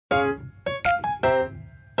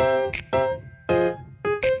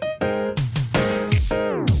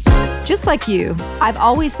Just like you, I've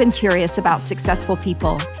always been curious about successful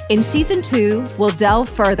people. In Season 2, we'll delve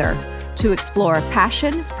further to explore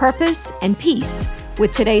passion, purpose, and peace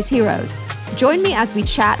with today's heroes. Join me as we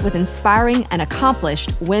chat with inspiring and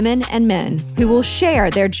accomplished women and men who will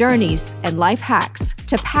share their journeys and life hacks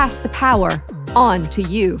to pass the power on to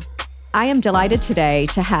you. I am delighted today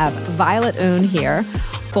to have Violet Oon here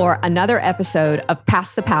for another episode of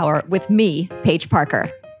Pass the Power with me, Paige Parker.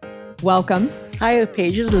 Welcome. Hi,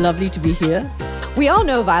 Paige. It's lovely to be here. We all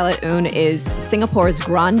know Violet Oon is Singapore's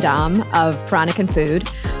grande dame of Peranakan food,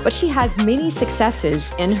 but she has many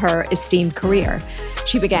successes in her esteemed career.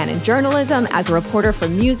 She began in journalism as a reporter for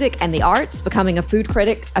music and the arts, becoming a food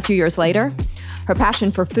critic a few years later. Her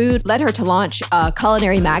passion for food led her to launch a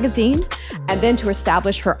culinary magazine and then to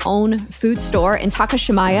establish her own food store in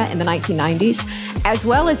Takashimaya in the 1990s, as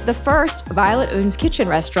well as the first Violet Oon's Kitchen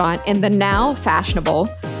restaurant in the now fashionable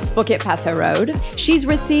Bukit Pasoh Road. She's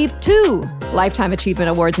received 2 Lifetime Achievement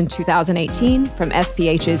Awards in 2018 from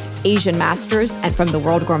SPH's Asian Masters and from the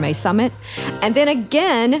World Gourmet Summit. And then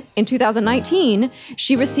again in 2019,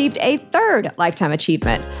 she received a 3rd Lifetime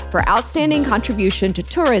Achievement for outstanding contribution to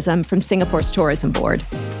tourism from Singapore's Tourism Board.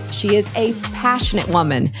 She is a passionate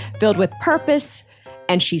woman filled with purpose,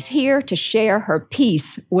 and she's here to share her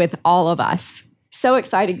peace with all of us. So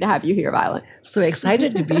exciting to have you here, Violet. So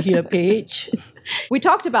excited to be here, Paige. We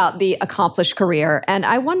talked about the accomplished career, and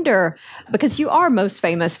I wonder, because you are most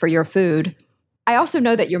famous for your food, I also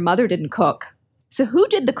know that your mother didn't cook. So who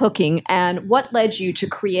did the cooking, and what led you to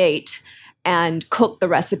create and cook the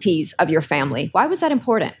recipes of your family? Why was that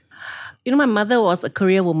important? You know, my mother was a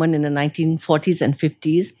career woman in the 1940s and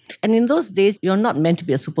 50s. And in those days, you're not meant to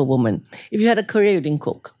be a superwoman. If you had a career, you didn't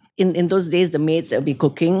cook. In those days, the maids would be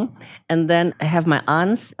cooking. And then I have my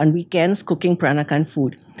aunts on weekends cooking Peranakan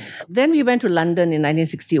food. Then we went to London in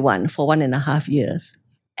 1961 for 1.5 years.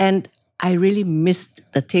 And I really missed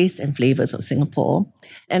the taste and flavors of Singapore.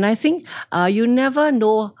 And I think you never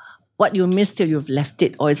know what you miss till you've left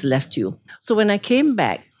it or it's left you. So when I came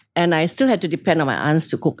back, and I still had to depend on my aunts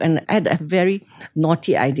to cook. And I had a very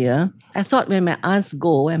naughty idea. I thought when my aunts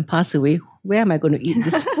go and pass away, where am I going to eat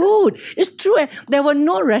this food? It's true. There were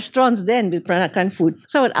no restaurants then with Peranakan food.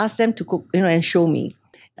 So I would ask them to cook, and show me.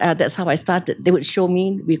 That's how I started. They would show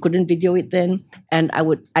me. We couldn't video it then. And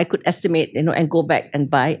I could estimate, and go back and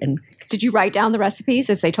buy. And did you write down the recipes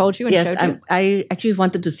as they told you and showed you? I actually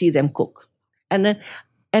wanted to see them cook. And then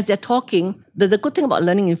as they're talking, the good thing about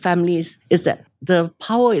learning in families is that the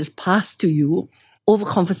power is passed to you over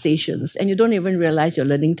conversations, and you don't even realize you're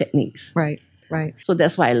learning techniques. Right. So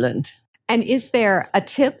that's why I learned. And is there a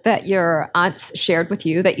tip that your aunts shared with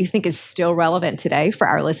you that you think is still relevant today for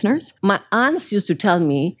our listeners? My aunts used to tell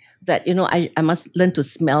me that, I must learn to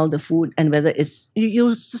smell the food, and whether it's,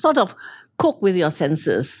 you sort of cook with your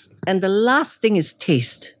senses. And the last thing is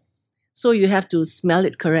taste. So you have to smell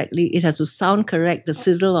it correctly. It has to sound correct, the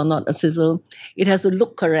sizzle or not a sizzle. It has to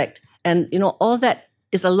look correct. And, all that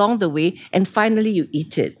is along the way. And finally, you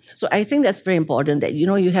eat it. So I think that's very important that,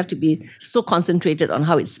 you have to be so concentrated on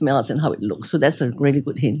how it smells and how it looks. So that's a really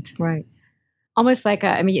good hint. Right. Almost like,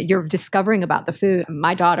 you're discovering about the food.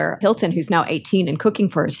 My daughter, Hilton, who's now 18 and cooking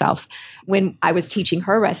for herself, when I was teaching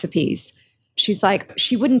her recipes, she's like,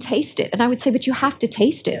 she wouldn't taste it. And I would say, but you have to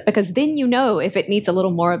taste it because then you know if it needs a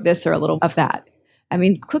little more of this or a little of that.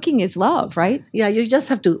 Cooking is love, right? Yeah, you just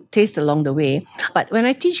have to taste along the way. But when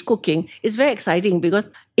I teach cooking, it's very exciting because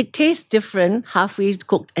it tastes different halfway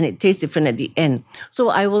cooked and it tastes different at the end. So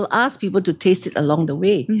I will ask people to taste it along the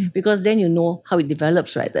way because then you know how it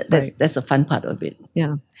develops, right? That's the fun part of it.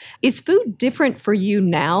 Yeah. Is food different for you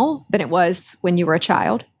now than it was when you were a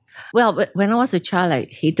child? Well, when I was a child, I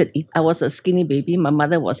hated it. I was a skinny baby. My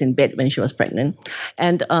mother was in bed when she was pregnant.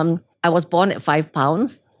 And I was born at 5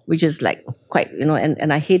 pounds, which is like quite,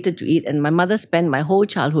 and I hated to eat. And my mother spent my whole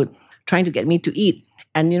childhood trying to get me to eat.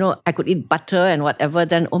 And, I could eat butter and whatever.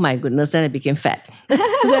 Then, oh my goodness, then I became fat.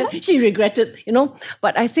 Then she regretted,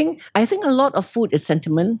 But I think a lot of food is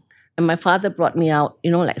sentiment. And my father brought me out,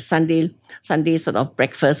 like Sunday sort of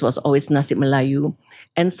breakfast was always nasi Melayu.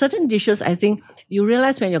 And certain dishes, I think you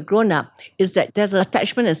realize when you're grown up is that there's an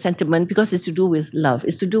attachment and sentiment because it's to do with love.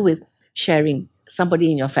 It's to do with sharing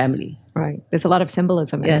somebody in your family. Right. There's a lot of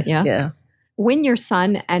symbolism in it. Yeah. When your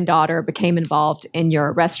son and daughter became involved in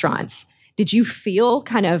your restaurants, did you feel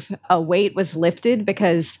kind of a weight was lifted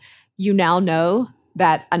because you now know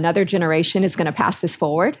that another generation is going to pass this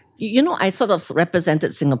forward? I sort of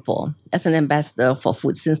represented Singapore as an ambassador for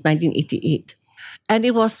food since 1988. And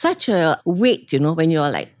it was such a weight, when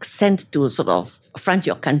you're like sent to sort of front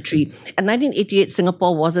your country. In 1988,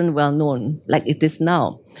 Singapore wasn't well known like it is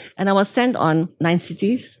now. And I was sent on 9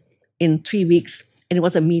 cities in 3 weeks, and it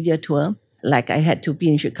was a media tour. Like I had to be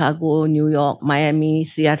in Chicago, New York, Miami,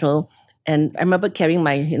 Seattle. And I remember carrying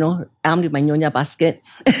my, armed with my Nyonya basket.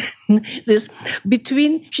 This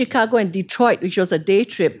between Chicago and Detroit, which was a day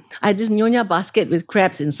trip, I had this Nyonya basket with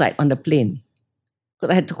crabs inside on the plane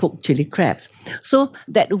because I had to cook chili crabs. So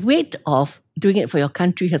that weight of doing it for your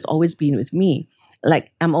country has always been with me.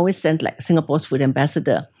 Like I'm always sent like Singapore's food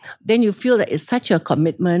ambassador. Then you feel that it's such a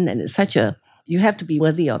commitment and you have to be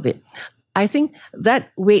worthy of it. I think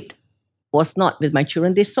that weight was not with my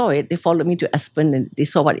children. They saw it. They followed me to Aspen and they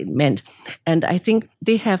saw what it meant. And I think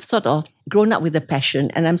they have sort of grown up with the passion.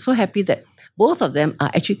 And I'm so happy that both of them are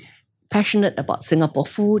actually passionate about Singapore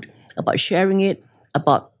food, about sharing it,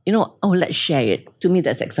 about, let's share it. To me,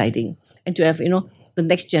 that's exciting. And to have, the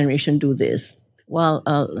next generation do this. Well,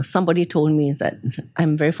 somebody told me that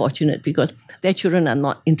I'm very fortunate because their children are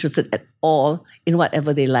not interested at all in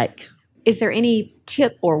whatever they like. Is there any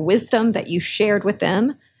tip or wisdom that you shared with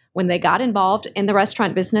them when they got involved in the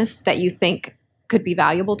restaurant business that you think could be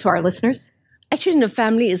valuable to our listeners? Actually, in the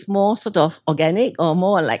family, it's more sort of organic or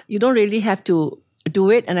more like you don't really have to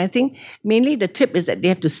do it. And I think mainly the tip is that they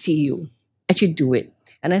have to see you actually do it.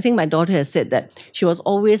 And I think my daughter has said that she was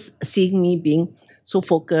always seeing me being so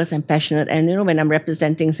focused and passionate. And, when I'm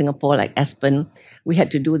representing Singapore, like Aspen, we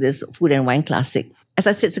had to do this food and wine classic. As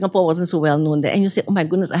I said, Singapore wasn't so well known there. And you say, oh my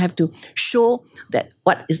goodness, I have to show that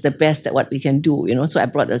what is the best at what we can do, So I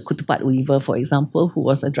brought a Kutupat weaver, for example, who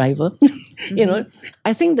was a driver.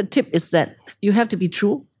 I think the tip is that you have to be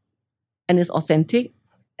true and it's authentic.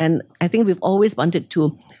 And I think we've always wanted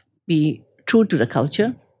to be true to the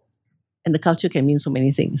culture. And the culture can mean so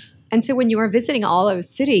many things. And so when you were visiting all those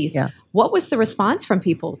cities, what was the response from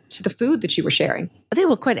people to the food that you were sharing? They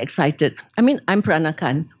were quite excited. I mean, I'm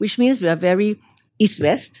Peranakan, which means we are very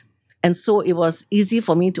East-West. And so it was easy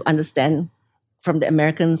for me to understand from the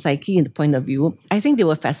American psyche and the point of view. I think they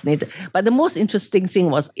were fascinated. But the most interesting thing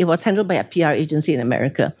was it was handled by a PR agency in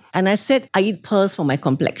America. And I said, I eat pearls for my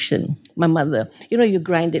complexion. My mother, you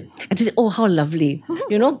grind it. And they said, oh, how lovely,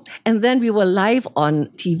 And then we were live on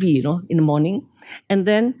TV, in the morning. And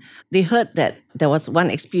then they heard that there was one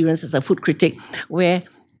experience as a food critic where,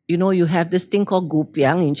 you have this thing called gu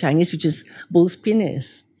piang in Chinese, which is bull's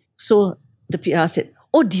penis. So the PR said,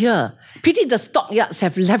 oh dear, pity the stockyards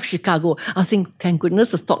have left Chicago. I was saying, thank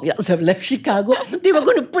goodness the stockyards have left Chicago. They were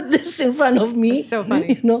going to put this in front of me. That's so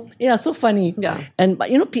funny. Yeah, so funny. Yeah. But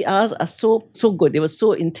PRs are so good. They were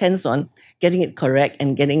so intense on getting it correct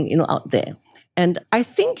and getting, out there. And I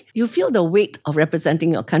think you feel the weight of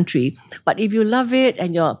representing your country. But if you love it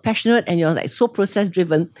and you're passionate and you're like so process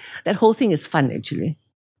driven, that whole thing is fun actually.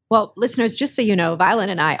 Well, listeners, just so you know, Violet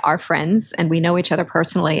and I are friends and we know each other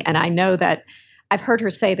personally. And I know that I've heard her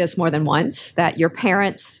say this more than once, that your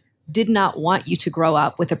parents did not want you to grow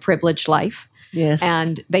up with a privileged life. Yes.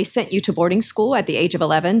 And they sent you to boarding school at the age of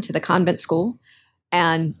 11 to the convent school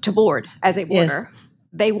and to board as a boarder. Yes.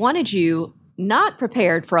 They wanted you not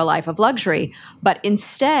prepared for a life of luxury, but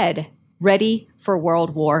instead ready for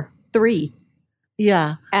World War III.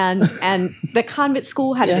 Yeah. And the convent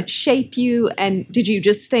school, how did it shape you? And did you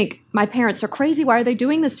just think, my parents are crazy, why are they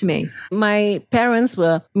doing this to me? My parents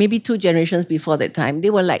were maybe 2 generations before that time.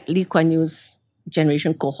 They were like Lee Kuan Yew's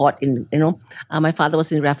generation cohort my father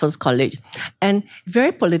was in Raffles College and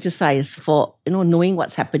very politicized for, knowing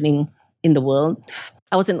what's happening in the world.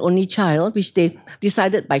 I was an only child, which they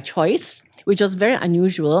decided by choice, which was very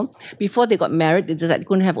unusual. Before they got married, they decided they're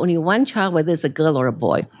going to have only one child, whether it's a girl or a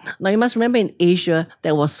boy. Now, you must remember in Asia,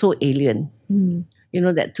 that was so alien,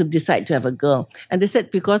 that to decide to have a girl. And they said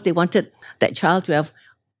because they wanted that child to have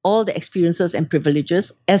all the experiences and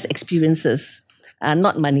privileges as experiences,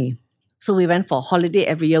 not money. So we went for a holiday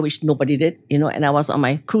every year, which nobody did, and I was on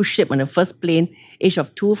my cruise ship on the first plane, age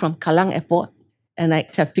of 2 from Kallang Airport. And I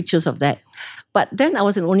have pictures of that. But then I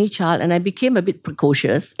was an only child and I became a bit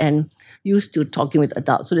precocious and used to talking with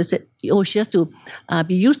adults. So they said, she has to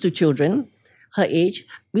be used to children, her age.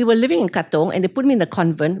 We were living in Katong and they put me in the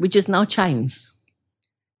convent, which is now Chimes.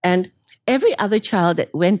 And every other child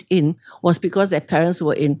that went in was because their parents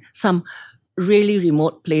were in some really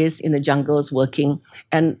remote place in the jungles working.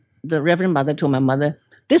 And the Reverend Mother told my mother,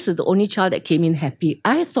 this is the only child that came in happy.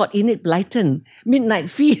 I thought Enid Blyton, midnight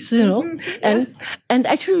feast, Yes. And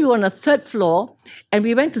actually we were on a 3rd floor and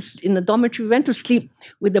we went in the dormitory, we went to sleep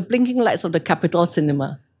with the blinking lights of the Capitol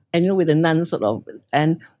Cinema and, with the nuns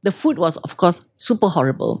and the food was, of course, super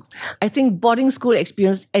horrible. I think boarding school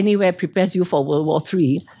experience anywhere prepares you for World War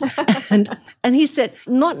III. and he said,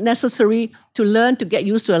 not necessary to learn to get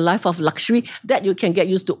used to a life of luxury that you can get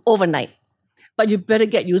used to overnight. but you better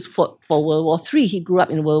get used for World War III. He grew up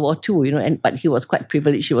in World War II, but he was quite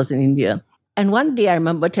privileged. He was in India. And one day I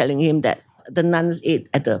remember telling him that the nuns ate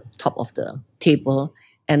at the top of the table.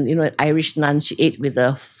 And, an Irish nun, she ate with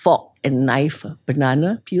a fork and knife, a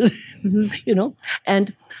banana peel,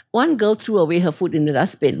 And one girl threw away her food in the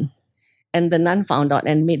dustbin. And the nun found out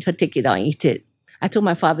and made her take it out and eat it. I told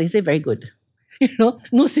my father, he said, very good.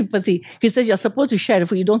 No sympathy. He says, you're supposed to share the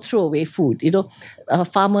food. You don't throw away food. A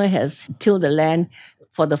farmer has tilled the land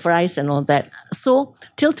for the rice and all that. So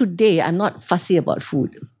till today, I'm not fussy about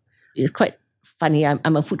food. It's quite funny.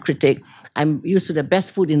 I'm a food critic. I'm used to the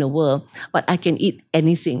best food in the world, but I can eat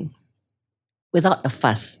anything without a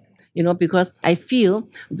fuss, because I feel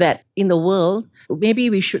that in the world, maybe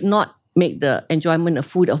we should not make the enjoyment of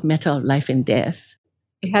food a matter of life and death.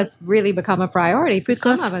 It has really become a priority for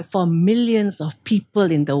some of us. For millions of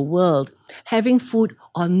people in the world, having food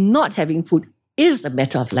or not having food is a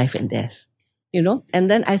matter of life and death,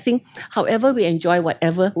 And then I think, however we enjoy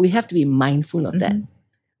whatever, we have to be mindful of that.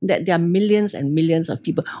 That there are millions and millions of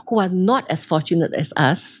people who are not as fortunate as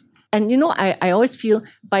us. And, I always feel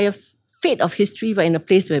by a fate of history, we're in a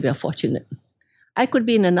place where we are fortunate. I could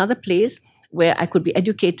be in another place where I could be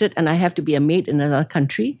educated and I have to be a maid in another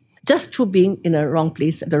country, just through being in a wrong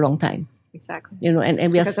place at the wrong time. Exactly. And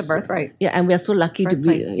we are because of birthright. Yeah, and we are so lucky to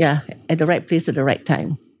be at the right place at the right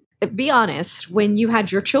time. Be honest, when you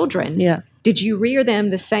had your children, did you rear them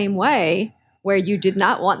the same way where you did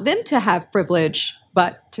not want them to have privilege,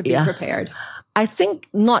 but to be prepared? I think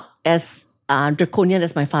not as draconian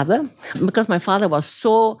as my father, because my father was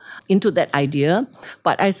so into that idea.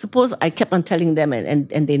 But I suppose I kept on telling them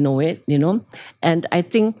and they know it, And I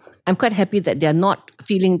think I'm quite happy that they're not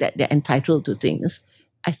feeling that they're entitled to things.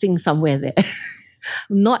 I think somewhere there.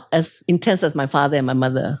 Not as intense as my father and my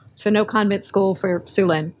mother. So no convent school for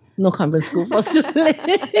Sulin? No convent school for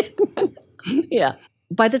Sulin. Yeah.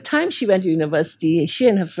 By the time she went to university, she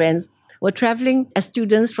and her friends were traveling as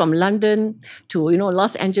students from London to,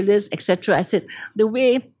 Los Angeles, etc. I said, the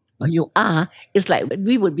way you are is like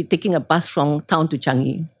we would be taking a bus from town to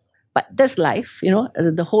Changi. But that's life,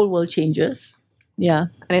 the whole world changes. Yeah.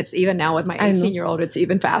 And it's even now with my 18-year-old, it's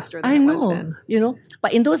even faster than it was then.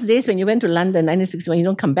 But in those days when you went to London, 1961, you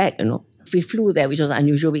don't come back, We flew there, which was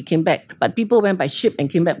unusual. We came back. But people went by ship and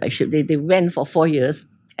came back by ship. They went for 4 years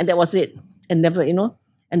and that was it. And never,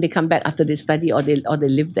 and they come back after they study or they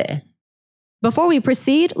live there. Before we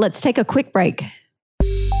proceed, let's take a quick break.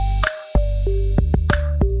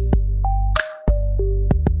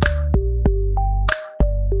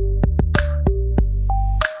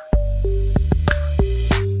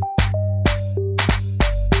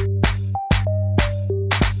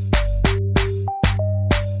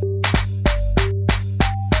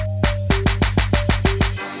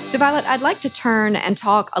 So Violet, I'd like to turn and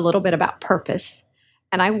talk a little bit about purpose.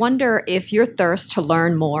 And I wonder if your thirst to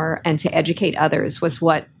learn more and to educate others was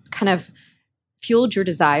what kind of fueled your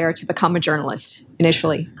desire to become a journalist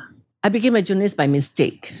initially. I became a journalist by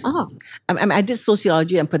mistake. Oh. I did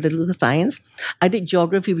sociology and political science. I did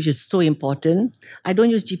geography, which is so important. I don't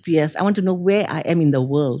use GPS. I want to know where I am in the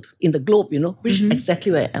world, in the globe, which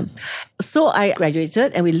exactly where I am. So I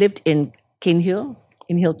graduated and we lived in Cane Hill,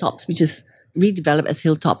 in Hilltops, which is redeveloped as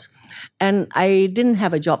Hilltops. And I didn't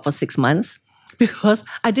have a job for 6 months because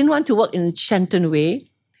I didn't want to work in Shenton Way.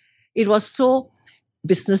 It was so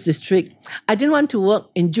business district. I didn't want to work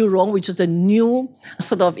in Jurong, which was a new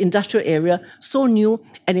sort of industrial area, so new.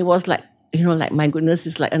 And it was like, my goodness,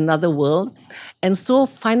 it's like another world. And so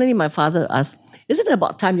finally my father asked, isn't it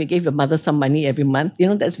about time you gave your mother some money every month?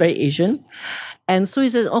 That's very Asian. And so he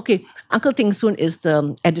says, okay, Uncle Teng Soon is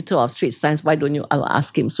the editor of Straits Times. Why don't you? I'll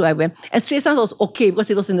ask him. So I went. And Straits Times was okay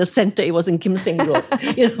because it was in the center. It was in Kim Seng Road,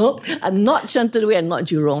 and not Shenton Way and not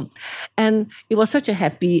Jurong. And it was such a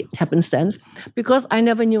happy happenstance because I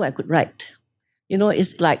never knew I could write.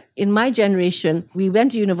 It's like in my generation, we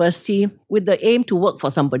went to university with the aim to work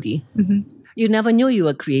for somebody. Mm-hmm. You never knew you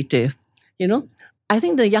were creative, I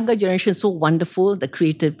think the younger generation is so wonderful, the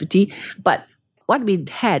creativity. But what we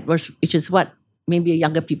had which is what maybe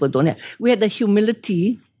younger people don't have. We had the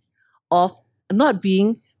humility of not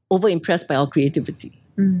being over-impressed by our creativity.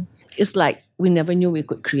 Mm. It's like we never knew we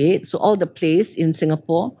could create. So all the plays in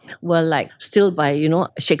Singapore were like still by,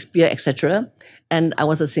 Shakespeare, etc. And I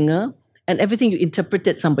was a singer. And everything you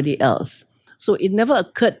interpreted somebody else. So it never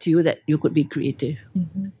occurred to you that you could be creative.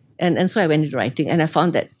 Mm-hmm. And so I went into writing and I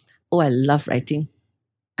found that, I love writing.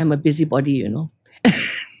 I'm a busybody,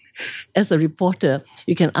 As a reporter,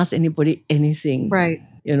 you can ask anybody anything. Right.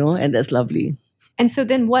 And that's lovely. And so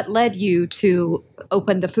then what led you to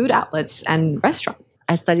open the food outlets and restaurant?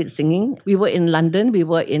 I studied singing. We were in London. We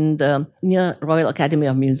were in the near Royal Academy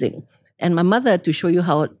of Music. And my mother, to show you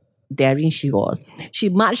how daring she was, she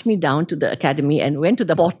marched me down to the academy and went to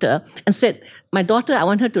the porter and said, my daughter, I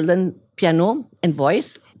want her to learn piano and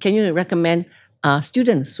voice. Can you recommend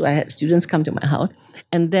students? So I had students come to my house.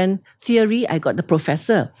 And then theory, I got the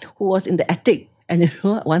professor who was in the attic, and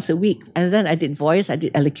once a week. And then I did voice, I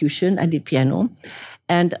did elocution, I did piano.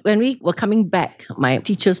 And when we were coming back, my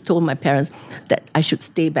teachers told my parents that I should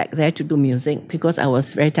stay back there to do music because I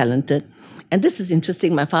was very talented. And this is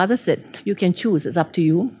interesting. My father said, you can choose, it's up to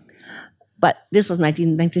you. But this was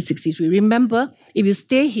 1963. Remember, if you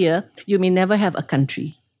stay here, you may never have a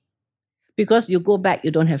country. Because you go back,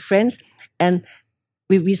 you don't have friends. And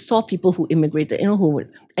we saw people who immigrated,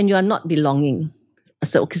 and you are not belonging. I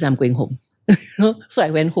said, okay, so I'm going home. So I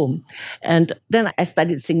went home. And then I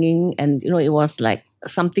studied singing, and it was like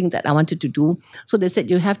something that I wanted to do. So they said,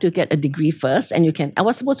 you have to get a degree first, and I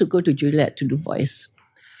was supposed to go to Juilliard to do voice.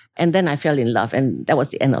 And then I fell in love, and that was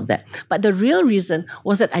the end of that. But the real reason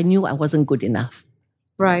was that I knew I wasn't good enough.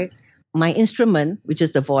 Right. My instrument, which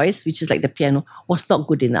is the voice, which is like the piano, was not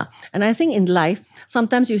good enough. And I think in life,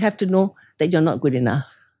 sometimes you have to know that you're not good enough.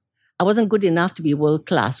 I wasn't good enough to be world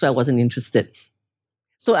class, so I wasn't interested.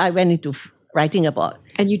 So I went into writing about.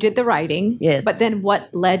 And you did the writing. Yes. But then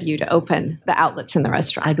what led you to open the outlets in the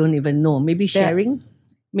restaurant? I don't even know. Maybe sharing. Yeah.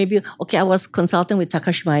 Maybe, I was consulting with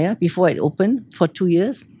Takashimaya before it opened for 2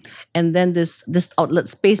 years. And then this outlet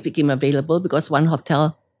space became available because one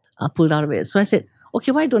hotel pulled out of it. So I said,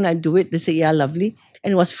 okay, why don't I do it? They said, yeah, lovely.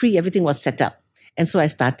 And it was free. Everything was set up. And so I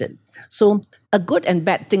started. So a good and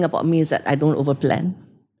bad thing about me is that I don't overplan.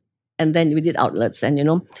 And then we did outlets. And,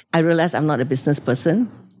 I realized I'm not a business person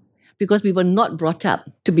because we were not brought up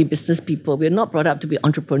to be business people. We were not brought up to be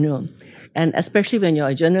entrepreneur. And especially when you're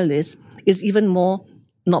a journalist, it's even more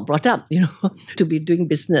not brought up, to be doing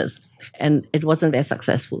business. And it wasn't very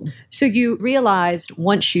successful. So you realized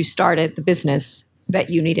once you started the business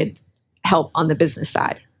that you needed help on the business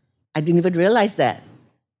side. I didn't even realize that.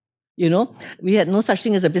 We had no such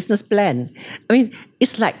thing as a business plan. I mean,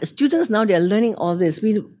 it's like students now, they're learning all this.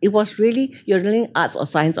 It was really, you're learning arts or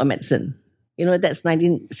science or medicine. That's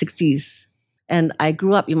 1960s. And I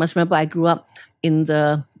grew up, you must remember, I grew up in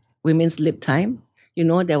the women's lib time.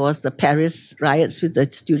 There was the Paris riots with the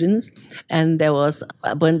students, and there was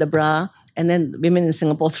Burn the Bra, and then women in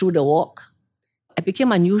Singapore threw the walk. I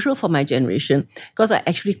became unusual for my generation because I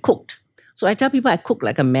actually cooked. So I tell people I cook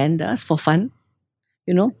like a man does for fun,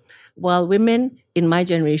 while women in my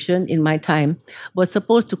generation, in my time, were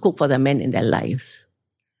supposed to cook for the men in their lives.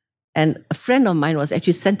 And a friend of mine was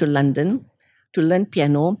actually sent to London to learn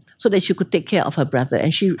piano so that she could take care of her brother.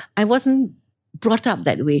 And I wasn't brought up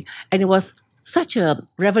that way. And it was such a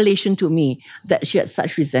revelation to me that she had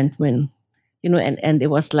such resentment, and it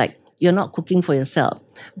was like, you're not cooking for yourself.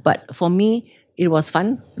 But for me, it was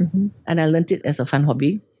fun. Mm-hmm. And I learned it as a fun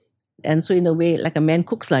hobby. And so in a way, like a man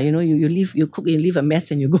cooks, you cook, you leave a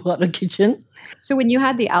mess and you go out of the kitchen. So when you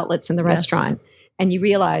had the outlets in the restaurant and you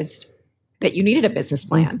realized that you needed a business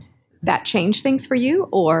plan, that changed things for you?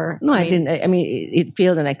 Or no, I didn't. I mean, it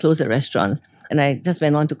failed and I closed the restaurants. And I just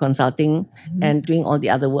went on to consulting and doing all the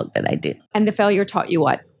other work that I did. And the failure taught you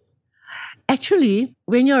what? Actually,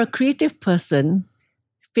 when you're a creative person,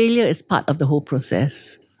 failure is part of the whole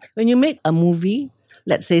process. When you make a movie,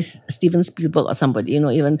 let's say Steven Spielberg or somebody,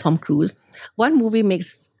 even Tom Cruise, one movie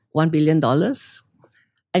makes $1 billion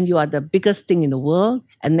and you are the biggest thing in the world,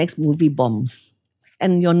 and next movie bombs.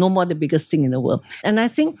 And you're no more the biggest thing in the world. And I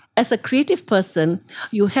think as a creative person,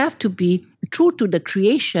 you have to be true to the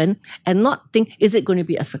creation and not think, is it going to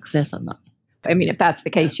be a success or not? I mean, if that's the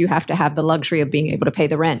case, you have to have the luxury of being able to pay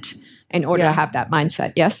the rent in order to have that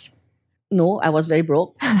mindset, yes? No, I was very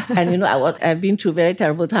broke. And, I've been through very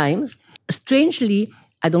terrible times. Strangely,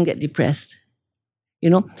 I don't get depressed,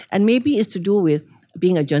 and maybe it's to do with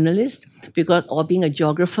being a journalist or being a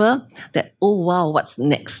geographer that, oh, wow, what's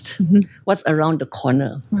next? Mm-hmm. What's around the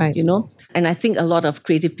corner? Right. And I think a lot of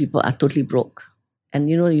creative people are totally broke. And,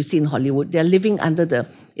 you see in Hollywood, they're living in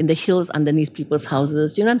the hills underneath people's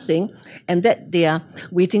houses. Do you know what I'm saying? And that they are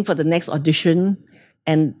waiting for the next audition,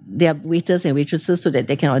 and they are waiters and waitresses so that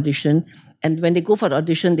they can audition. And when they go for the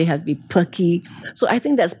audition, they have to be perky. So I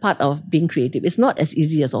think that's part of being creative. It's not as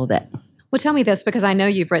easy as all that. Well, tell me this, because I know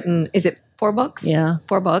you've written, is it 4 books? Yeah.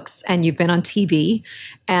 4 books, and you've been on TV,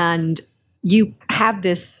 and you have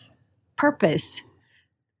this purpose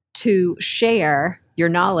to share your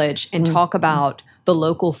knowledge and talk about the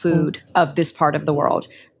local food of this part of the world.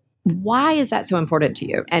 Why is that so important to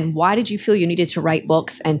you? And why did you feel you needed to write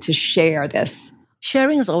books and to share this?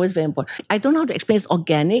 Sharing is always very important. I don't know how to explain. It's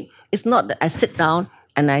organic. It's not that I sit down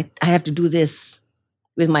and I have to do this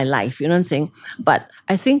with my life, you know what I'm saying? But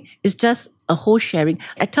I think it's just a whole sharing.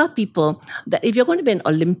 I tell people that if you're going to be an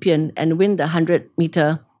Olympian and win the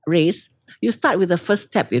 100-meter race, you start with the first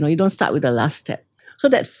step, you don't start with the last step. So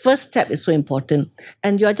that first step is so important.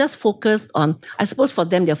 And you're just focused on, I suppose for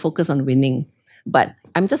them, they're focused on winning. But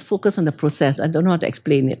I'm just focused on the process. I don't know how to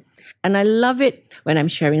explain it. And I love it when I'm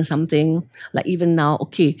sharing something, like even now,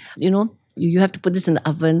 okay, you have to put this in the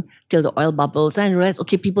oven till the oil bubbles. And I realize,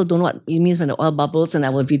 okay, people don't know what it means when the oil bubbles, and I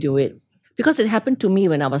will video it. Because it happened to me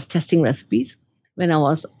when I was testing recipes. When I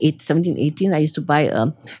was 17, 18, I used to buy a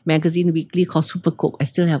magazine weekly called Super Cook. I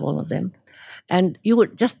still have all of them. And you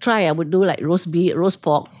would just try. I would do like roast beef, roast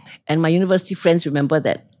pork. And my university friends remember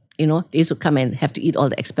that, they used to come and have to eat all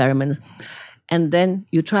the experiments. And then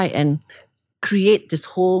you try and create this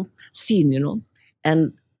whole scene,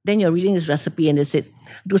 And then you're reading this recipe and they said,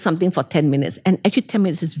 do something for 10 minutes. And actually 10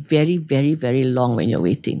 minutes is very, very, very long when you're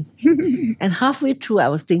waiting. And halfway through, I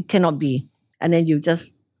was thinking, cannot be. And then you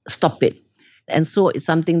just stop it. And so it's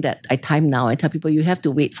something that I time now. I tell people, you have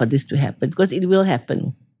to wait for this to happen because it will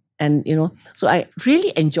happen. And, so I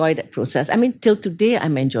really enjoy that process. I mean, till today,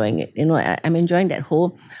 I'm enjoying it. I'm enjoying that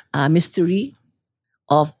whole mystery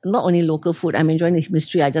of not only local food. I'm enjoying the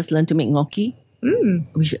mystery. I just learned to make gnocchi,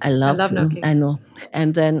 which I love. I love gnocchi. I know.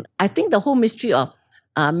 And then I think the whole mystery of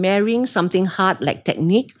marrying something hard like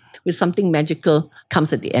technique with something magical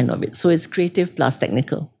comes at the end of it. So it's creative plus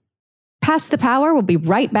technical. Pass the Power will be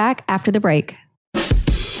right back after the break.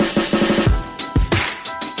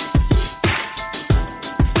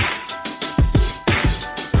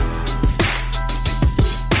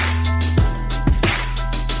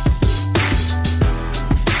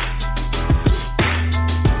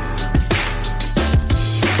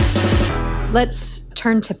 Let's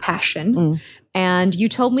turn to passion. And you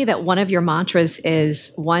told me that one of your mantras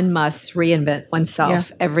is one must reinvent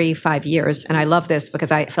oneself every 5 years. And I love this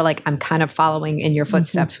because I feel like I'm kind of following in your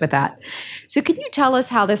footsteps with that. So can you tell us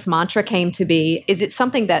how this mantra came to be? Is it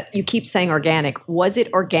something that you keep saying organic? Was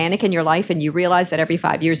it organic in your life and you realized that every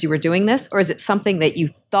 5 years you were doing this? Or is it something that you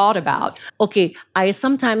thought about? Okay,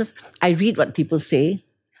 sometimes I read what people say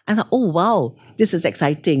and I thought, oh, wow, this is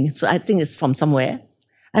exciting. So I think it's from somewhere.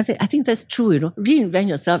 I think that's true, reinvent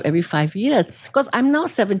yourself every 5 years. Because I'm now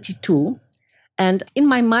 72 and in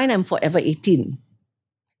my mind, I'm forever 18,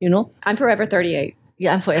 I'm forever 38.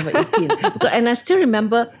 Yeah, I'm forever 18. And I still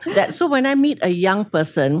remember that. So when I meet a young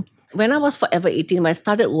person, when I was forever 18, when I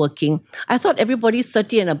started working, I thought everybody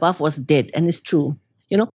 30 and above was dead. And it's true,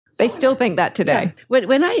 They still think that today. Yeah.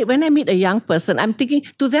 When I meet a young person, I'm thinking,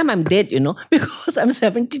 to them, I'm dead, because I'm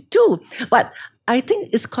 72. But I think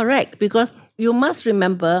it's correct because you must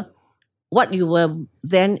remember what you were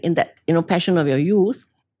then in that, passion of your youth,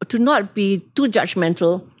 to not be too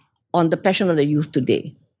judgmental on the passion of the youth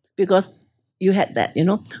today because you had that,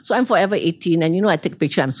 So I'm forever 18 and, I take a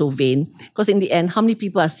picture, I'm so vain because in the end, how many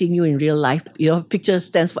people are seeing you in real life? Picture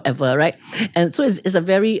stands forever, right? And so it's a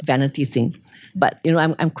very vanity thing. But,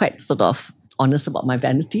 I'm quite sort of honest about my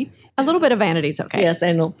vanity. A little bit of vanity is okay. Yes,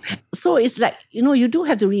 I know. So it's like, you do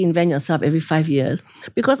have to reinvent yourself every 5 years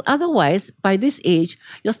because otherwise, by this age,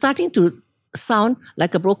 you're starting to sound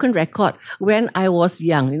like a broken record. When I was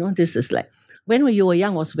young, this is like, when you were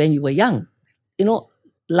young was when you were young.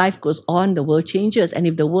 Life goes on, the world changes. And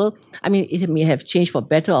if the world, it may have changed for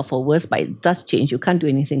better or for worse, but it does change. You can't do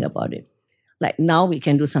anything about it. Like now we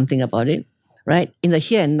can do something about it. Right? In the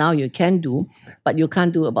here and now you can do, but you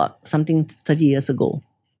can't do about something 30 years ago.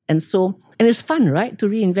 And it's fun, right? To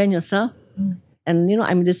reinvent yourself. And,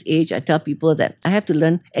 I'm this age, I tell people that I have to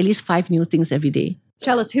learn at least 5 new things every day.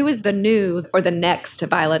 Tell us, who is the new or the next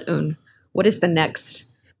Violet Oon? What is the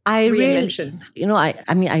next reinvention?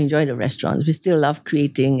 I enjoy the restaurants. We still love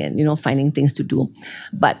creating and, finding things to do.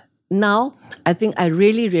 But now I think I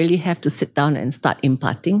really, really have to sit down and start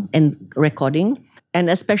imparting and recording. And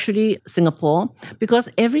especially Singapore, because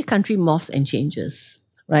every country morphs and changes,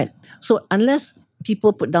 right? So unless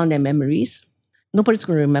people put down their memories, nobody's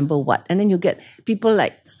going to remember what. And then you get people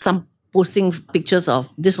like some posting pictures of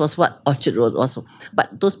this was what Orchard Road was.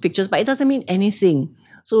 But those pictures, but it doesn't mean anything.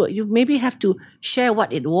 So you maybe have to share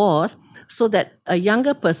what it was so that a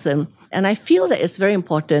younger person, and I feel that it's very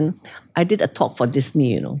important. I did a talk for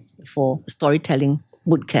Disney, for storytelling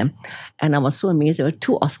bootcamp. And I was so amazed. There were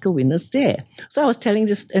 2 Oscar winners there. So I was telling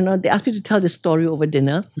this, they asked me to tell this story over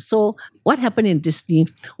dinner. So what happened in Disney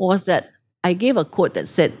was that I gave a quote that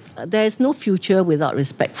said, there is no future without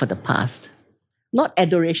respect for the past. Not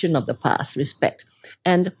adoration of the past, respect.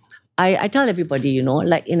 And I tell everybody,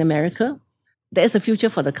 like in America, there is a future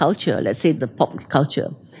for the culture, let's say the pop culture.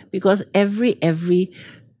 Because every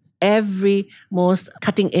every most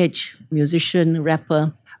cutting edge musician,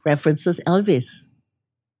 rapper references Elvis,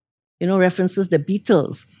 references the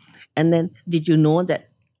Beatles. And then did you know that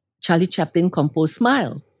Charlie Chaplin composed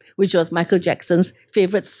Smile, which was Michael Jackson's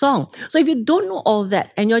favorite song? So if you don't know all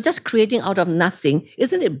that and you're just creating out of nothing,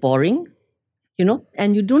 isn't it boring?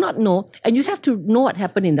 And you do not know, and you have to know what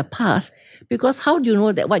happened in the past, because how do you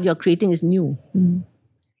know that what you're creating is new?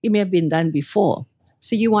 It may have been done before.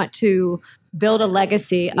 So you want to build a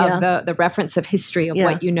legacy of the reference of history of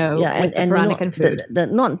what you know with the Peranakan food. The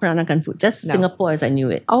non-Peranakan food, just Singapore as I knew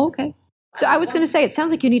it. Oh, okay. So I was going to say, it sounds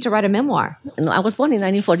like you need to write a memoir. No, I was born in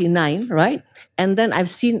 1949, right? And then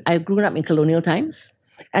I grew up in colonial times,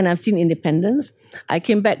 and I've seen independence. I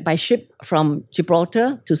came back by ship from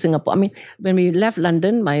Gibraltar to Singapore. I mean, when we left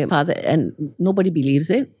London, my father, and nobody believes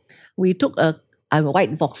it, we took a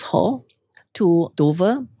white Vauxhall to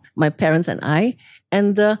Dover, my parents and I,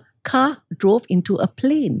 and the car drove into a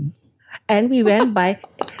plane. And we went by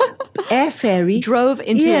air ferry. Drove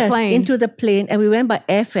into a plane? Yes, into the plane. And we went by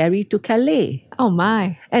air ferry to Calais. Oh,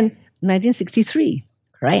 my. And 1963,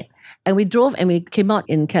 right? And we drove and we came out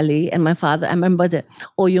in Calais. And my father, I remember that,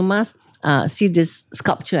 you must see this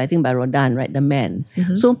sculpture, I think by Rodin, right? The Man.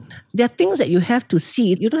 Mm-hmm. So there are things that you have to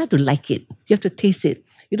see. You don't have to like it. You have to taste it.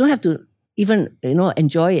 You don't have to even,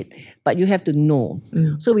 enjoy it, but you have to know.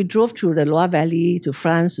 So we drove through the Loire Valley to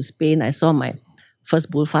France, to Spain. I saw my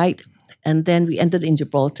first bullfight. And then we entered in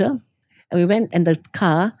Gibraltar. And we went, and the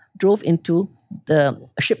car drove into a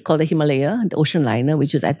ship called the Himalaya, the ocean liner,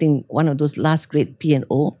 which is, I think, one of those last great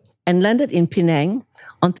P&O, and landed in Penang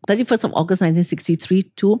on 31st of August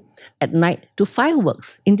 1963 at night to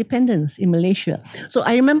fireworks, independence in Malaysia. So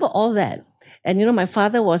I remember all that. And, my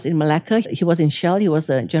father was in Malacca. He was in Shell. He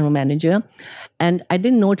was a general manager. And I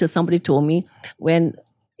didn't know till somebody told me when,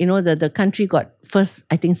 the country got first,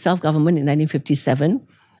 I think, self-government in 1957.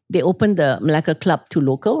 They opened the Malacca Club to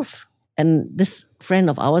locals. And this friend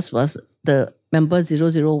of ours was the member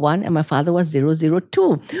 001 and my father was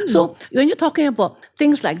 002. So when you're talking about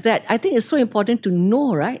things like that, I think it's so important to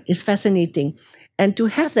know, right? It's fascinating. And to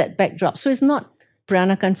have that backdrop. So it's not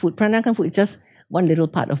Peranakan food. Peranakan food is just one little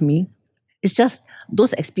part of me. It's just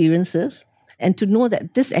those experiences. And to know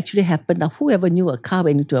that this actually happened. Now, whoever knew a car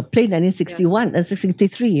went into a plane in 1961 and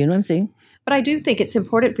 63, you know what I'm saying? But I do think it's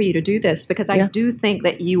important for you to do this because I do think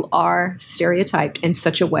that you are stereotyped in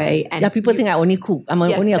such a way. And people think I only cook. I'm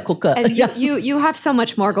only a cooker. And you have so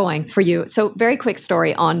much more going for you. So very quick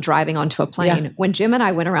story on driving onto a plane. Yeah. When Jim and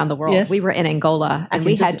I went around the world, we were in Angola and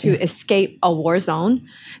we had to escape a war zone.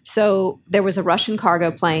 So there was a Russian cargo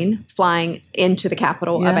plane flying into the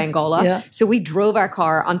capital of Angola. Yeah. So we drove our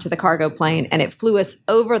car onto the cargo plane and it flew us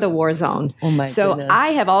over the war zone. Oh my goodness. I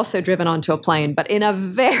have also driven onto a plane, but in a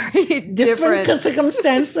very different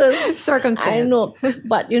circumstances. I know.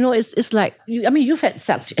 But, it's like, you've had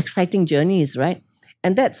such exciting journeys, right?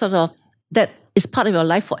 And that is part of your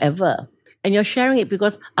life forever. And you're sharing it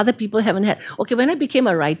because other people haven't had. Okay, when I became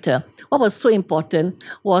a writer, what was so important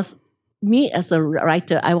was me as a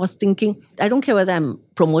writer, I was thinking, I don't care whether I'm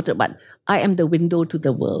promoted, but I am the window to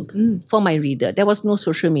the world for my reader. There was no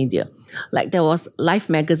social media. Like there was Life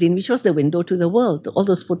magazine, which was the window to the world, all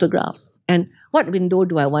those photographs. And what window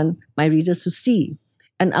do I want my readers to see?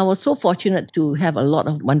 And I was so fortunate to have a lot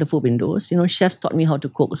of wonderful windows. Chefs taught me how to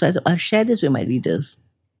cook. So I said, I'll share this with my readers.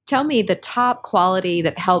 Tell me the top quality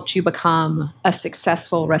that helped you become a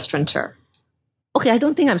successful restaurateur. Okay, I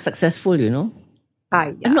don't think I'm successful, No,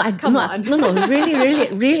 really,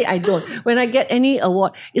 I don't. When I get any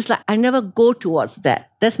award, it's like I never go towards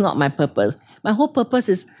that. That's not my purpose. My whole purpose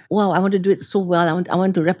is, I want to do it so well. I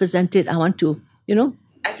want to represent it. I want to,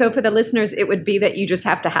 So for the listeners, it would be that you just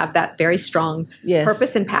have to have that very strong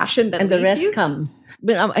purpose and passion that and the rest comes.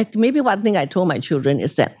 But maybe one thing I told my children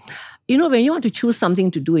is that, when you want to choose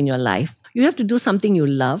something to do in your life, you have to do something you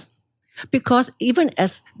love. Because even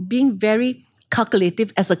as being very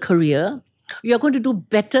calculative as a career, you're going to do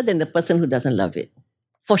better than the person who doesn't love it,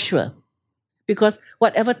 for sure. Because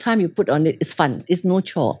whatever time you put on it is fun. It's no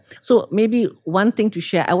chore. So maybe one thing to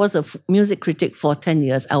share, I was a music critic for 10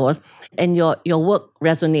 years. And your work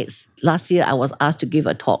resonates. Last year, I was asked to give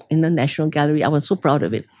a talk in the National Gallery. I was so proud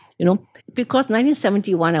of it, Because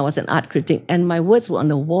 1971, I was an art critic and my words were on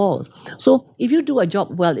the walls. So if you do a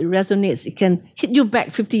job well, it resonates. It can hit you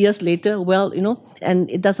back 50 years later, and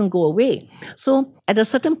it doesn't go away. So at a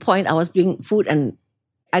certain point, I was doing food and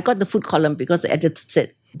I got the food column because the editor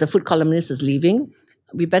said, the food columnist is leaving.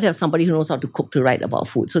 We better have somebody who knows how to cook to write about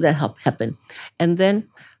food. So that happened. And then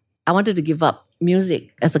I wanted to give up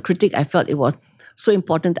music. As a critic, I felt it was so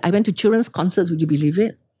important. I went to children's concerts, would you believe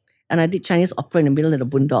it? And I did Chinese opera in the middle of the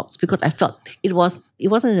boondocks because I felt it wasn't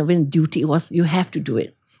even duty. It was, you have to do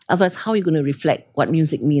it. Otherwise, how are you going to reflect what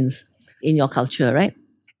music means in your culture, right?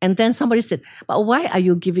 And then somebody said, but why are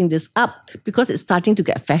you giving this up? Because it's starting to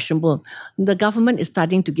get fashionable. The government is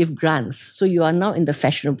starting to give grants. So you are now in the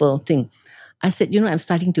fashionable thing. I said, I'm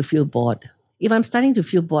starting to feel bored. If I'm starting to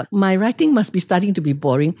feel bored, my writing must be starting to be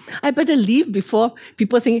boring. I better leave before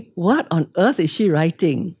people think, what on earth is she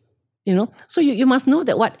writing? So you must know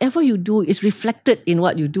that whatever you do is reflected in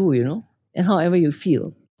what you do, and however you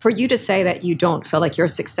feel. For you to say that you don't feel like you're a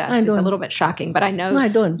success is a little bit shocking, but I know I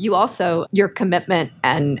don't. You also, your commitment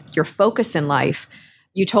and your focus in life,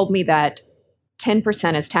 you told me that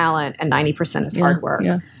 10% is talent and 90% is hard work.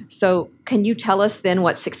 Yeah. So can you tell us then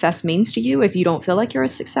what success means to you if you don't feel like you're a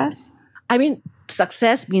success? I mean,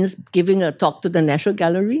 success means giving a talk to the National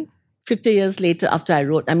Gallery 50 years later after I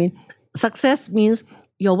wrote. I mean, success means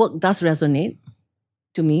your work does resonate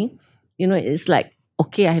to me. It's like,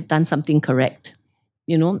 okay, I have done something correct.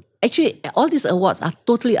 Actually, all these awards are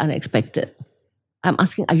totally unexpected. I'm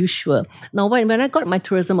asking, are you sure? Now, when I got my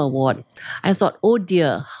tourism award, I thought, oh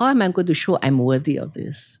dear, how am I going to show I'm worthy of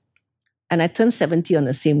this? And I turned 70 on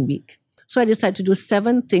the same week. So I decided to do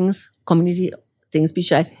 7 things, community things,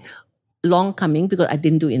 which I long coming because I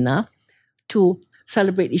didn't do enough to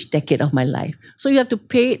celebrate each decade of my life. So you have to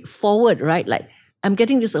pay it forward, right? Like, I'm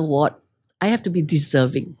getting this award, I have to be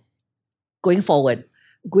deserving. Going forward.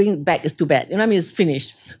 Going back is too bad. It's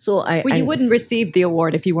finished. So you wouldn't receive the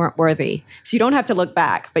award if you weren't worthy. So you don't have to look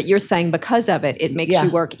back, but you're saying because of it, it makes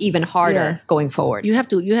you work even harder going forward. You have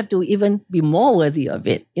to even be more worthy of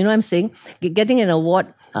it. You know what I'm saying? Getting an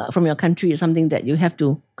award from your country is something that you have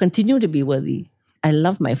to continue to be worthy. I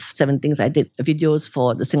love my 7 things. I did videos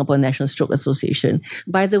for the Singapore National Stroke Association.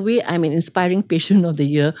 By the way, I'm an inspiring patient of the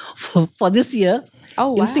year for this year.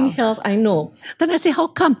 Oh, wow. In Sing Health, I know. Then I say, how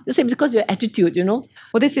come? They say, because your attitude, Well,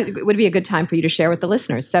 would be a good time for you to share with the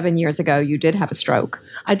listeners. 7 years ago, you did have a stroke.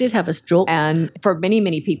 I did have a stroke. And for many,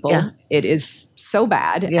 many people, it is so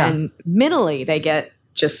bad. Yeah. And mentally, they get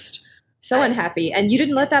just so unhappy. And you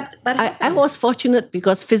didn't let that happen. I was fortunate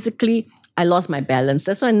because physically, I lost my balance.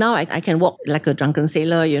 That's why now I can walk like a drunken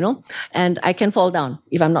sailor, and I can fall down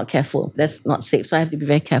if I'm not careful. That's not safe. So I have to be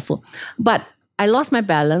very careful. But I lost my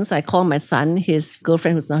balance. I called my son, his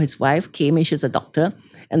girlfriend, who's now his wife, came and she's a doctor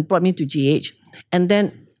and brought me to GH. And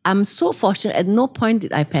then I'm so fortunate. At no point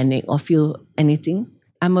did I panic or feel anything.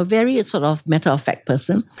 I'm a very sort of matter-of-fact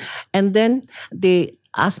person. And then they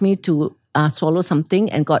asked me to swallow something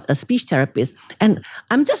and got a speech therapist. And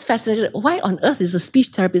I'm just fascinated. Why on earth is a speech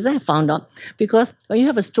therapist? I found out because when you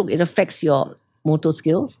have a stroke, it affects your motor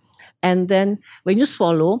skills. And then when you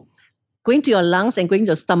swallow, going to your lungs and going to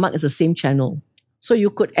your stomach is the same channel. So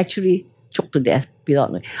you could actually choke to death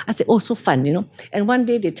without knowing. I said, oh, so fun, And one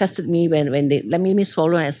day they tested me when they let me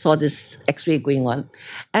swallow and I saw this x-ray going on.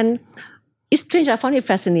 And it's strange. I found it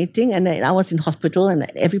fascinating. And I was in hospital and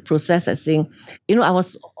every process I was saying, I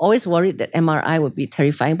was always worried that MRI would be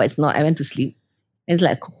terrifying, but it's not. I went to sleep. It's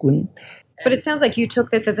like a cocoon. But it sounds like you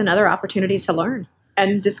took this as another opportunity to learn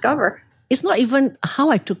and discover. It's not even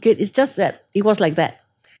how I took it. It's just that it was like that.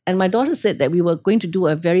 And my daughter said that we were going to do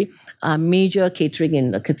a very major catering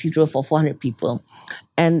in a cathedral for 400 people.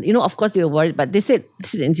 And, of course, they were worried. But they said,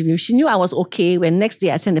 this is the interview. She knew I was okay when next day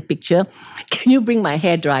I sent a picture. Can you bring my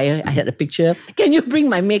hair dryer? I had a picture. Can you bring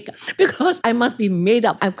my makeup? Because I must be made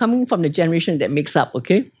up. I'm coming from the generation that makes up,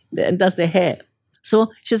 okay? And does their hair.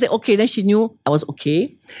 So she said, okay. Then she knew I was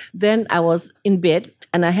okay. Then I was in bed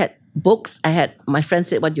and I had books. My friend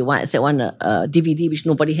said, what do you want? I said, I want a DVD, which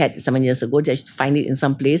nobody had 7 years ago. They should find it in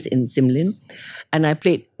some place in Sim Lim. And I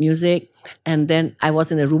played music. And then I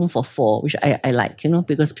was in a room for 4, which I like,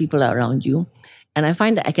 because people are around you. And I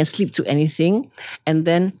find that I can sleep through anything. And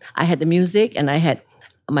then I had the music and I had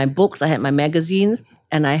my books, I had my magazines,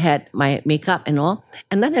 and I had my makeup and all.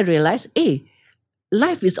 And then I realized, hey,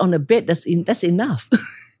 life is on the bed. That's enough.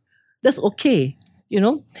 That's okay,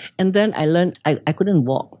 And then I learned I couldn't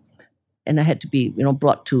walk. And I had to be,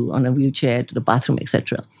 brought on a wheelchair to the bathroom,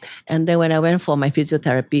 etc. And then when I went for my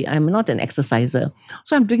physiotherapy, I'm not an exerciser.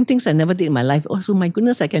 So I'm doing things I never did in my life. Oh, so my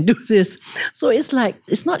goodness, I can do this. So it's like,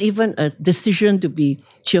 it's not even a decision to be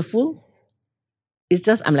cheerful. It's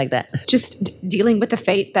just, I'm like that. Just dealing with the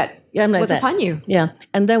fate that was upon you. Yeah.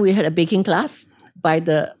 And then we had a baking class. By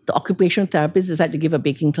the occupational therapist decided to give a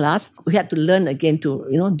baking class. We had to learn again to,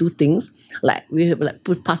 do things like we were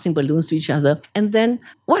passing balloons to each other. And then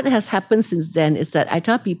what has happened since then is that I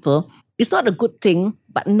tell people it's not a good thing,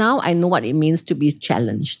 but now I know what it means to be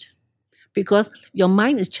challenged. Because your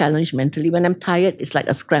mind is challenged mentally. When I'm tired, it's like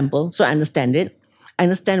a scramble. So I understand it. I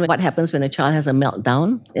understand what happens when a child has a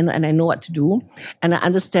meltdown, and I know what to do. And I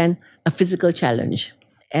understand a physical challenge.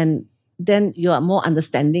 And then you are more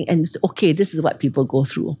understanding and it's, okay, this is what people go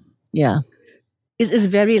through. Yeah. It's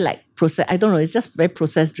very like process. I don't know. It's just very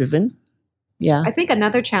process driven. Yeah. I think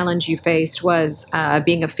another challenge you faced was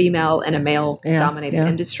being a female in a male-dominated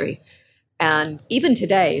industry. And even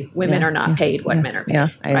today, women are not paid what men are paid,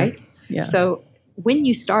 right? Yeah. So when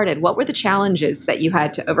you started, what were the challenges that you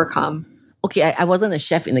had to overcome? Okay, I wasn't a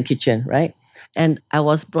chef in the kitchen, right? And I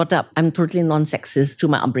was brought up, I'm totally non-sexist through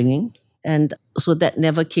my upbringing. And so that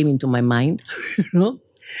never came into my mind, you know?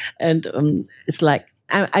 And it's like,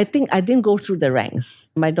 I think I didn't go through the ranks.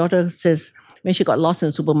 My daughter says, when she got lost in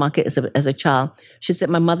the supermarket as a child, she said,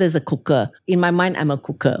 my mother is a cooker. In my mind, I'm a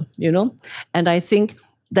cooker, you know? And I think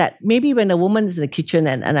that maybe when a woman is in the kitchen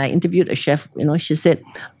and I interviewed a chef, you know, she said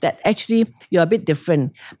that actually you're a bit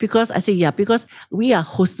different. Because I say, yeah, because we are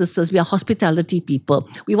hostesses, we are hospitality people.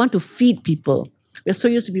 We want to feed people. We're so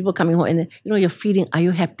used to people coming home and, you know, you're feeding. Are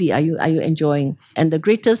you happy? Are you enjoying? And the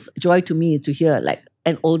greatest joy to me is to hear like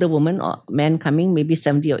an older woman or man coming, maybe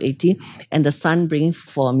 70 or 80, and the son bringing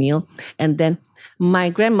for a meal. And then my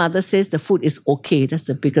grandmother says the food is okay. That's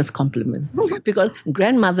the biggest compliment. Because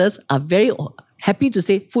grandmothers are very happy to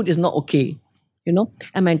say food is not okay, you know.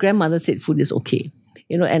 And my grandmother said food is okay,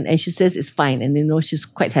 you know, and she says it's fine. And, you know, she's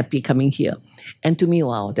quite happy coming here. And to me,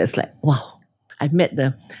 wow, that's like, wow, I've met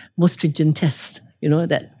the most stringent test, you know,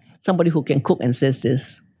 that somebody who can cook and says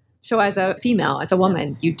this. So as a female, as a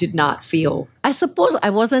woman, you did not feel... I suppose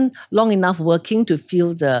I wasn't long enough working to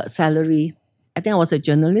feel the salary. I think I was a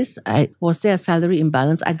journalist. Was there a salary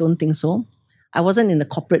imbalance? I don't think so. I wasn't in the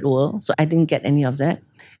corporate world, so I didn't get any of that.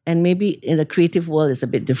 And maybe in the creative world, it's a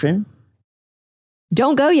bit different.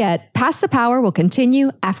 Don't go yet. Pass the Power will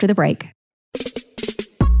continue after the break.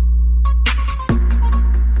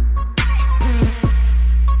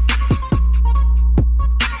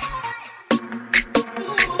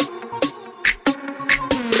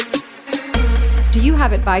 Do you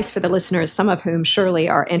have advice for the listeners, some of whom surely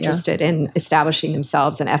are interested in establishing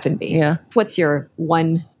themselves in F&B? Yeah. What's your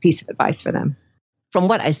one piece of advice for them? From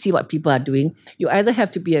what I see what people are doing, you either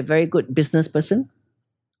have to be a very good business person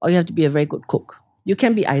or you have to be a very good cook. You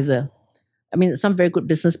can be either. I mean, some very good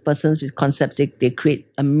business persons with concepts, they create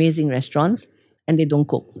amazing restaurants and they don't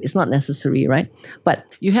cook. It's not necessary, right? But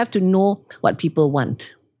you have to know what people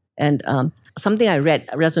want. And something I read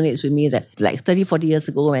resonates with me that like 30, 40 years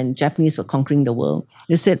ago when Japanese were conquering the world,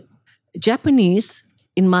 they said, Japanese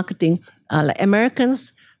in marketing, like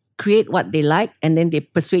Americans create what they like and then they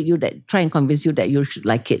persuade you that, try and convince you that you should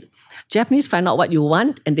like it. Japanese find out what you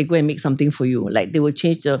want and they go and make something for you. Like they will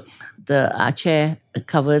change the chair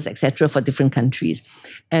covers, etc. for different countries.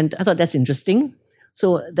 And I thought that's interesting.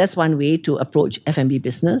 So that's one way to approach F&B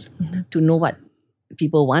business, to know what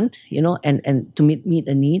people want, you know, and to meet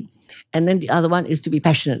a need. And then the other one is to be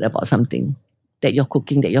passionate about something that you're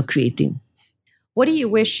cooking, that you're creating. What do you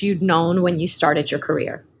wish you'd known when you started your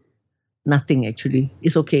career? Nothing, actually.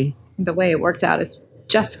 It's okay. The way it worked out is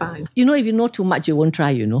just fine. You know, if you know too much, you won't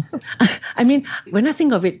try, you know. I mean, when I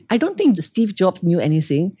think of it, I don't think Steve Jobs knew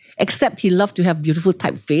anything, except he loved to have beautiful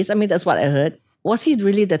typeface. I mean, that's what I heard. Was he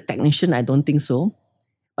really the technician? I don't think so.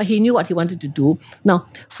 But he knew what he wanted to do. Now,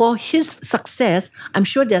 for his success, I'm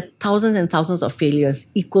sure there are thousands and thousands of failures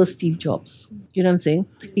equals Steve Jobs. You know what I'm saying?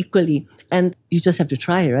 Equally. And you just have to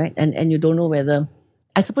try, right? And you don't know whether...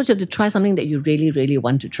 I suppose you have to try something that you really, really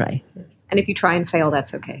want to try. Yes. And if you try and fail,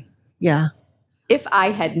 that's okay. Yeah. If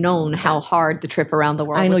I had known how hard the trip around the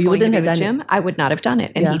world was going to be with Jim, I would not have done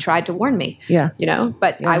it. And he tried to warn me. Yeah. You know,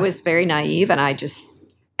 but I was very naive and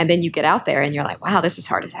and then you get out there and you're like, wow, this is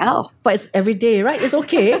hard as hell. But it's every day, right? It's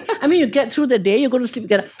okay. I mean, you get through the day, you go to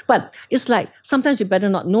sleep, but it's like, sometimes you better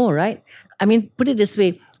not know, right? I mean, put it this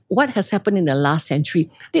way, what has happened in the last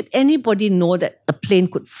century? Did anybody know that a plane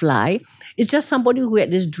could fly? It's just somebody who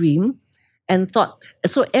had this dream and thought.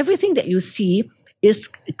 So everything that you see is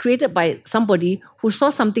created by somebody who saw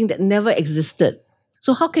something that never existed.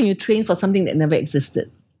 So how can you train for something that never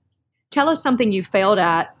existed? Tell us something you failed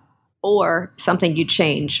at or something you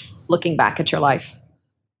change looking back at your life.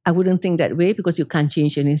 I wouldn't think that way because you can't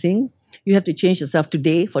change anything. You have to change yourself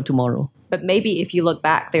today for tomorrow. But maybe if you look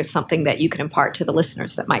back, there's something that you can impart to the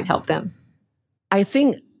listeners that might help them. I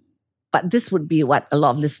think, but this would be what a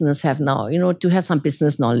lot of listeners have now, you know, to have some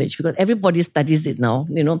business knowledge because everybody studies it now,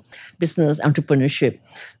 you know, business, entrepreneurship.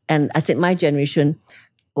 And I said my generation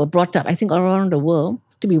were brought up, I think, all around the world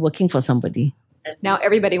to be working for somebody. Now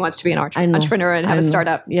everybody wants to be an entrepreneur and have a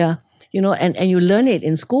startup. Yeah. You know, and you learn it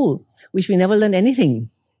in school, which we never learned anything.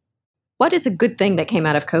 What is a good thing that came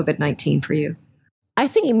out of COVID-19 for you? I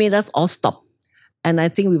think it made us all stop. And I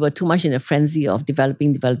think we were too much in a frenzy of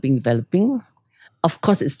developing. Of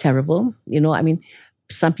course, it's terrible. I mean,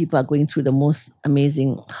 some people are going through the most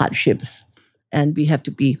amazing hardships, and we have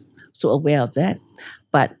to be so aware of that.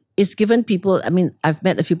 But it's given people, I mean, I've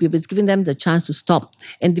met a few people, it's given them the chance to stop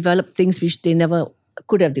and develop things which they never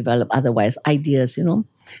could have developed otherwise, ideas,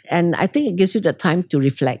 And I think it gives you the time to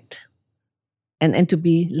reflect and to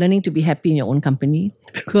be learning to be happy in your own company.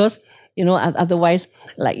 Because, otherwise,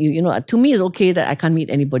 like to me it's okay that I can't meet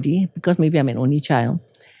anybody because maybe I'm an only child.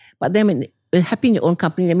 But then when you're happy in your own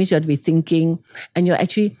company, that means you have to be thinking, and you're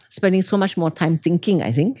actually spending so much more time thinking,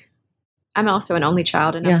 I think. I'm also an only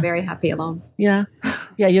child, and I'm very happy alone. Yeah.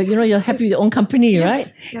 Yeah, you're happy with your own company, right?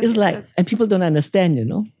 Yes, it's like, and people don't understand,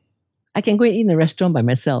 I can go and eat in a restaurant by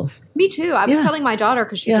myself. Me too. I was telling my daughter,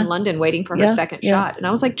 because she's in London waiting for her second shot. And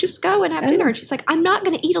I was like, just go and have dinner. And she's like, I'm not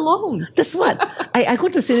going to eat alone. That's what. I go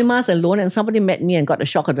to cinemas alone, and somebody met me and got a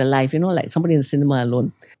shock of their life, like somebody in the cinema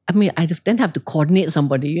alone. I mean, I then have to coordinate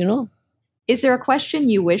somebody, Is there a question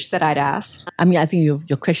you wish that I'd asked? I mean, I think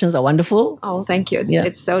your questions are wonderful. Oh, thank you.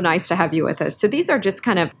 It's so nice to have you with us. So these are just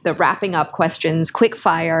kind of the wrapping up questions, quick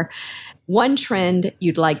fire. One trend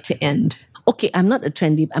you'd like to end. Okay, I'm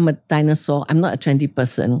a dinosaur. I'm not a trendy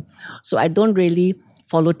person. So I don't really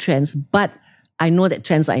follow trends, but I know that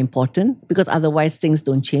trends are important because otherwise things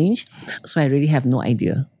don't change. So I really have no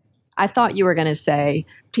idea. I thought you were going to say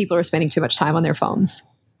people are spending too much time on their phones.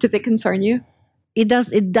 Does it concern you? It does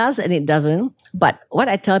and it doesn't. But what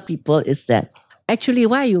I tell people is that, actually,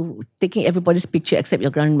 why are you taking everybody's picture except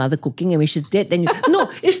your grandmother cooking, and when she's dead, then you...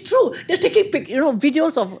 No, it's true. They're taking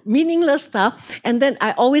videos of meaningless stuff. And then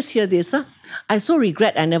I always hear this, I so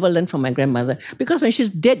regret I never learned from my grandmother. Because when she's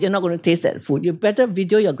dead, you're not going to taste that food. You better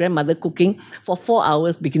video your grandmother cooking for 4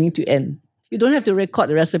 hours beginning to end. You don't have to record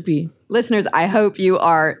the recipe. Listeners, I hope you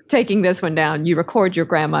are taking this one down. You record your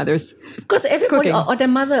grandmother's Because everybody or their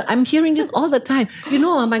mother, I'm hearing this all the time.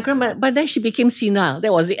 My grandmother, but then she became senile.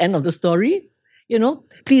 That was the end of the story.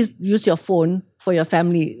 Please use your phone for your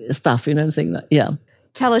family stuff. You know what I'm saying? Yeah.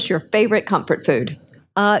 Tell us your favorite comfort food.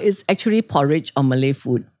 It's actually porridge or Malay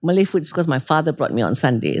food. Malay food is because my father brought me on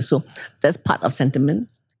Sunday. So that's part of sentiment.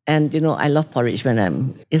 And, I love porridge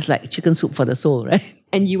it's like chicken soup for the soul, right?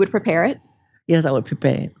 And you would prepare it? Yes, I would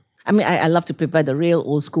prepare it. I mean, I love to prepare the real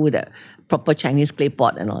old school, the proper Chinese clay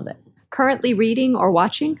pot and all that. Currently reading or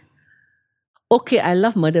watching? Okay, I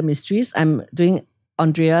love murder mysteries. I'm doing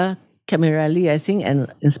Andrea Camerelli, I think,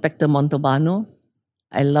 and Inspector Montalbano.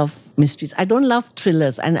 I love mysteries. I don't love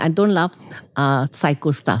thrillers, and I don't love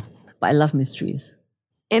psycho stuff, but I love mysteries.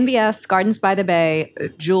 MBS, Gardens by the Bay,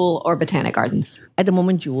 Jewel, or Botanic Gardens? At the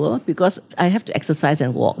moment, Jewel, because I have to exercise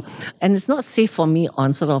and walk. And it's not safe for me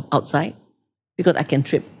on sort of outside because I can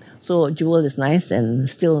trip. So Jewel is nice and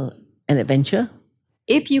still an adventure.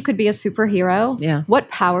 If you could be a superhero, what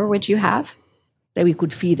power would you have? That we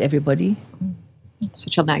could feed everybody.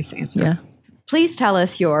 Such a nice answer. Yeah. Please tell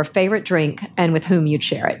us your favorite drink and with whom you'd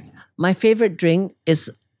share it. My favorite drink is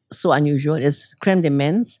so unusual. It's creme de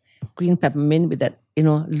menthe, green peppermint with that,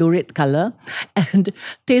 lurid color, and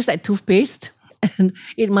tastes like toothpaste. And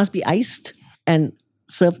it must be iced and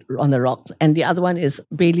served on the rocks. And the other one is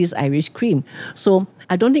Bailey's Irish Cream. So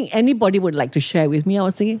I don't think anybody would like to share with me. I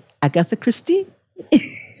was thinking Agatha Christie.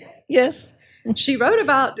 Yes. She wrote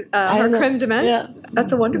about her creme de menthe. Yeah.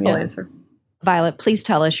 That's a wonderful answer. Violet, please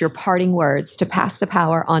tell us your parting words to pass the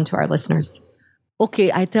power on to our listeners.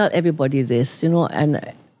 Okay, I tell everybody this,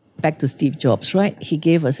 and back to Steve Jobs, right? He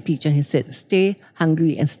gave a speech and he said, stay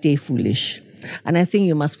hungry and stay foolish. And I think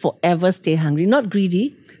you must forever stay hungry, not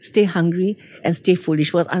greedy, stay hungry and stay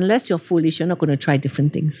foolish. Because unless you're foolish, you're not going to try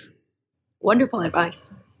different things. Wonderful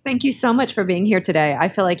advice. Thank you so much for being here today. I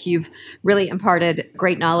feel like you've really imparted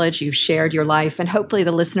great knowledge. You've shared your life. And hopefully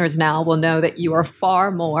the listeners now will know that you are far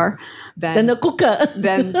more than a cooker.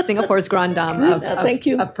 than Singapore's Grand Dame of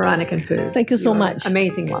Peranakan food. Thank you so much.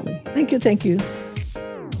 Amazing woman. Thank you. Thank you.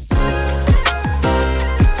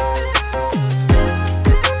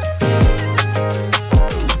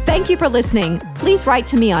 Thank you for listening. Please write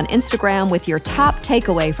to me on Instagram with your top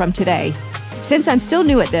takeaway from today. Since I'm still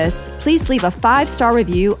new at this, please leave a 5-star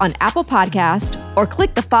review on Apple Podcast or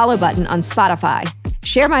click the follow button on Spotify.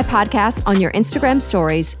 Share my podcast on your Instagram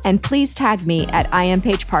stories and please tag me at I am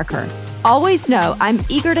Paige Parker. Always know I'm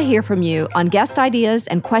eager to hear from you on guest ideas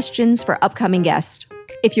and questions for upcoming guests.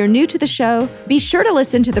 If you're new to the show, be sure to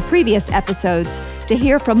listen to the previous episodes to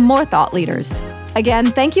hear from more thought leaders.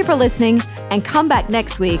 Again, thank you for listening and come back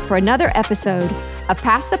next week for another episode of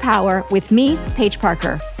Pass the Power with me, Paige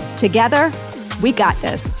Parker. Together, we got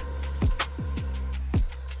this.